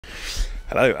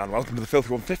Hello and welcome to the Filthy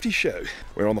 150 show.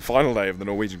 We're on the final day of the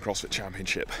Norwegian CrossFit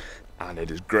Championship and it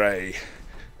is grey,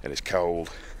 it is cold,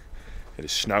 it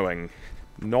is snowing.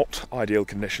 Not ideal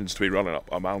conditions to be running up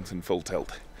a mountain full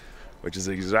tilt, which is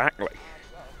exactly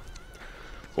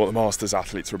what the Masters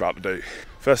athletes are about to do.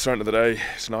 First event of the day,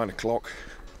 it's 9 o'clock.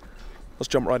 Let's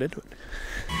jump right into it.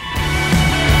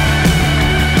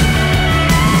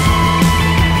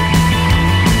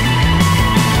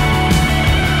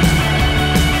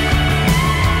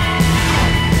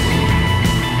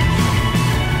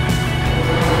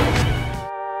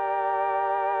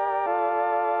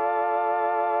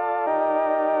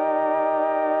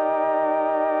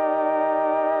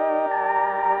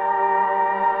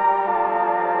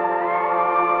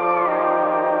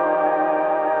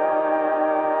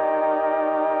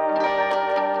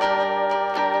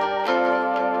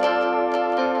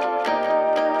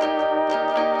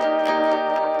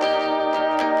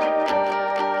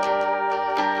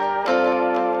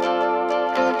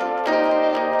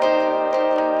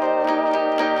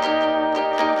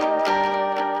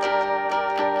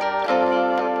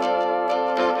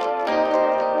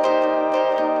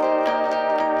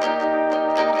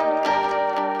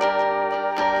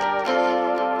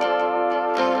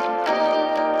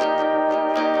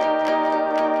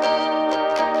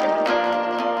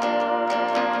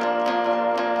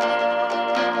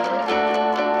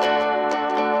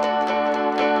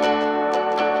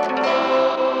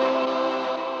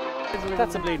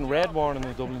 That's a bleeding red warning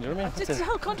in Dublin, you know what I mean? It's the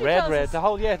whole country red, the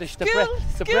whole, yeah, the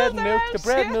bread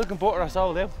and milk and butter are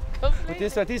sold out. But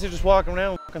these are just walking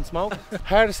around and smoking.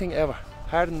 Hardest thing ever,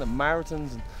 harder than the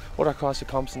marathons and other CrossFit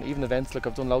comps and even events. Like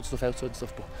I've done loads of stuff outside and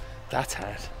stuff, but that's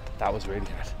hard. That was really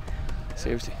hard.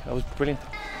 Seriously, that was brilliant.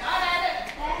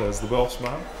 There's the boss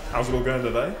man. How's it all going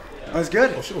today? It was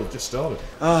good. Oh sure, just started.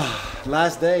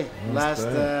 Last day. You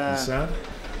sad?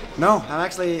 No, I'm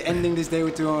actually ending this day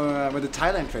with the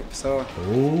Thailand trip. So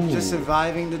just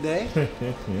surviving the day.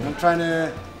 I'm trying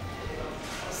to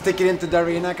stick it into the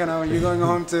arena. Kind of, you're going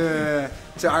home to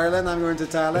Ireland. I'm going to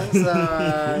Thailand.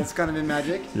 So it's gonna be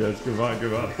magic. Yeah, it's good one,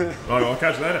 good one. Right, I'll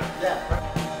catch you later.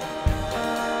 Yeah.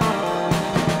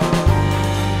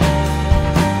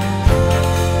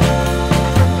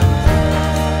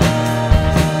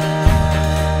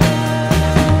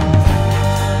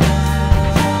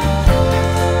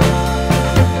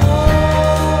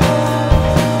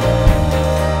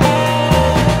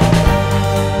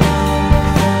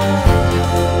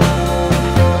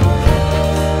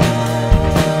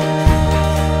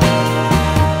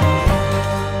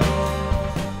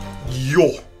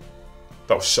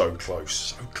 That was so close,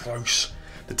 so close.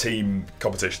 The team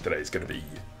competition today is going to be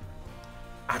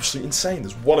absolutely insane.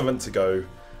 There's one event to go.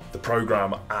 The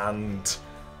program and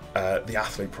the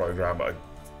athlete program are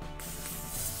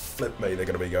flip me. They're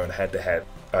going to be going head to head.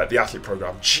 The athlete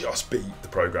program just beat the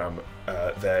program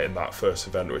there in that first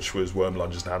event, which was worm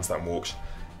lunges and handstand walks.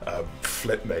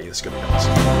 Flip me. It's going to be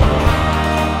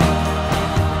nice.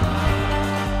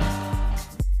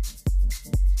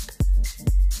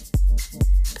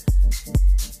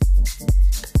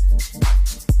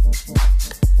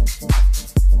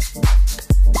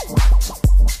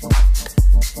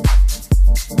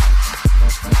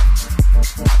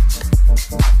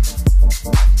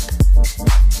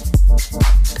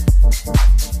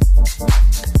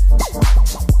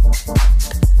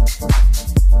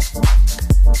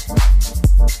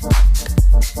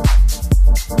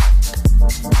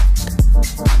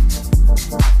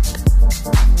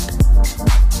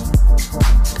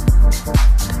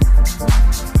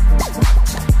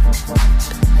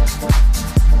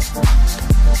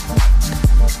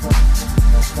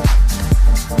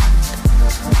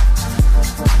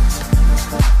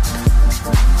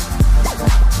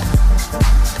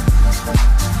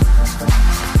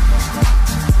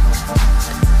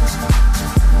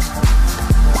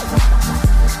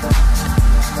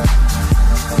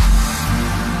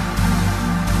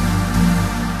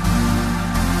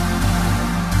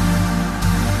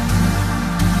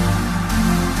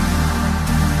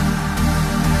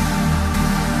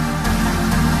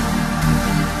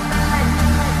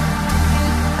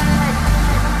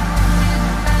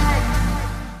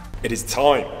 It is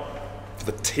time for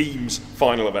the team's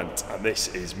final event, and this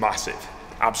is massive,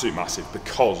 absolute massive,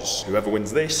 because whoever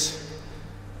wins this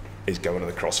is going to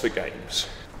the CrossFit Games.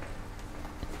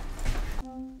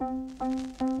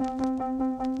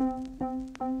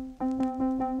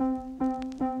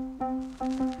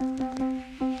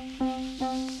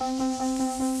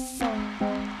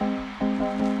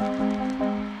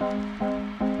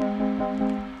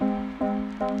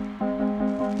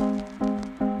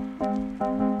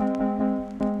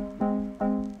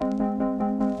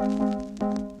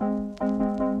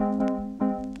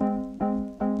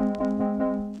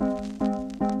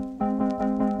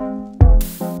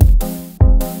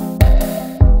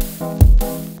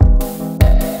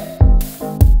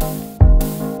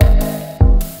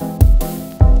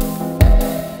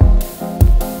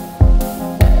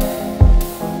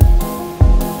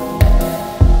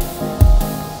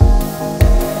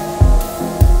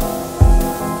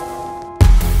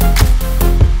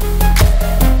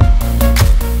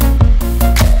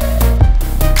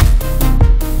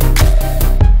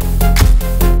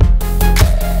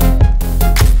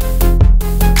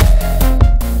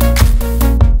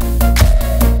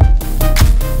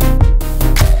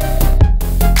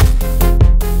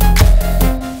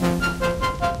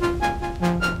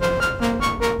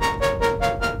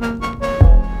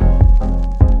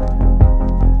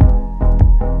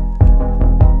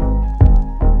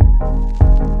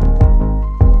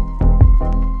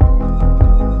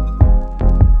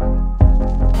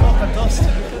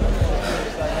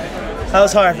 That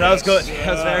was hard, that was good.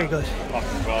 That was very good.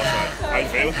 How you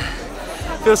feel?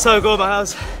 Feels so good, man. I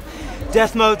was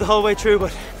death mode the whole way through,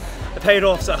 but it paid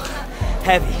off, so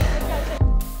heavy.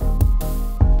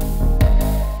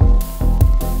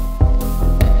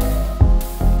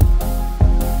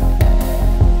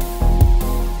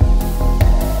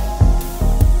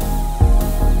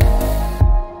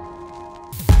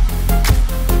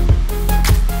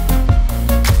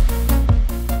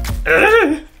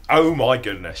 Oh my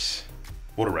goodness.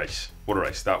 What a race. What a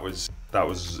race. That was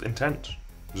intense.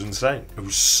 It was insane. It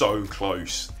was so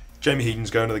close. Jamie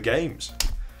Heaton's going to the games.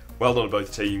 Well done to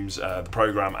both teams, the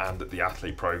programme and the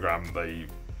athlete programme.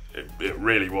 It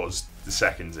really was the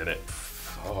seconds in it.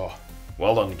 Oh,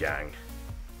 well done, gang.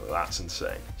 That's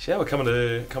insane. So yeah, we're coming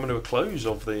to a close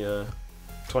of the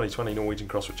 2020 Norwegian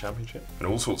CrossFit Championship, and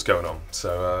all sorts going on.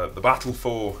 So the battle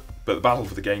for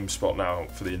the game spot now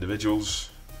for the individuals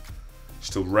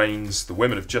still reigns. The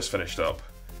women have just finished up,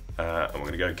 and we're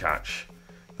going to go catch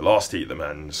the last heat of the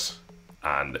men's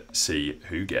and see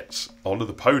who gets onto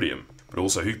the podium, but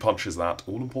also who punches that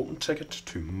all-important ticket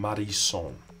to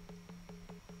Madison.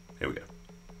 Here we go.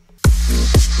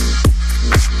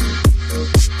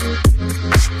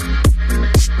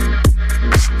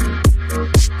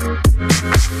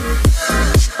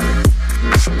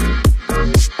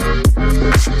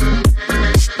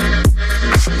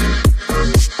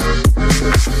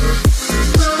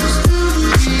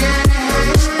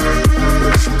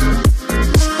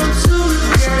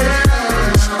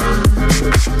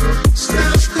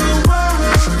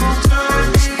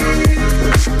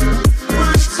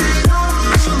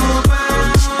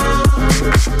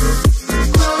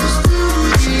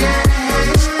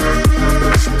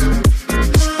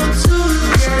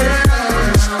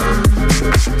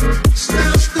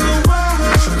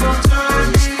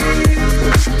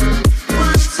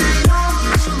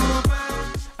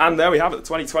 And there we have it, the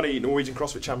 2020 Norwegian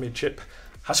CrossFit Championship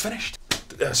has finished.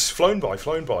 It's flown by.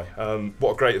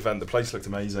 What a great event, the place looked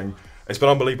amazing. It's been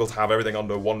unbelievable to have everything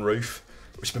under one roof,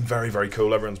 which has been very, very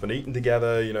cool. Everyone's been eating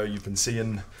together, you know, you've been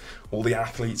seeing all the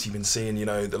athletes, you've been seeing, you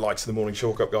know, the likes of the Morning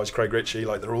Short Cup guys, Craig Ritchie,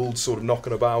 like they're all sort of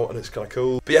knocking about and it's kind of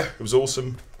cool. But yeah, it was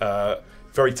awesome.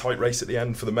 Very tight race at the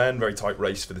end for the men, very tight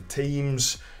race for the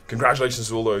teams. Congratulations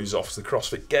to all those off to the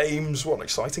CrossFit Games. What an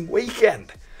exciting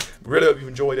weekend. Really hope you've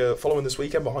enjoyed following this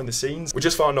weekend behind the scenes. We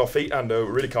just found our feet and we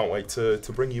really can't wait to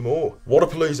bring you more.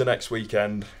 Wodapalooza next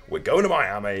weekend. We're going to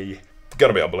Miami. It's going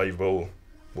to be unbelievable.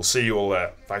 We'll see you all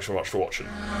there. Thanks very much for watching.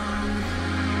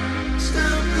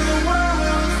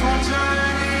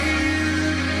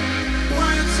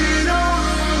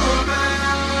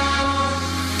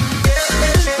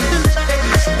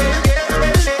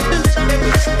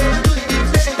 Yeah.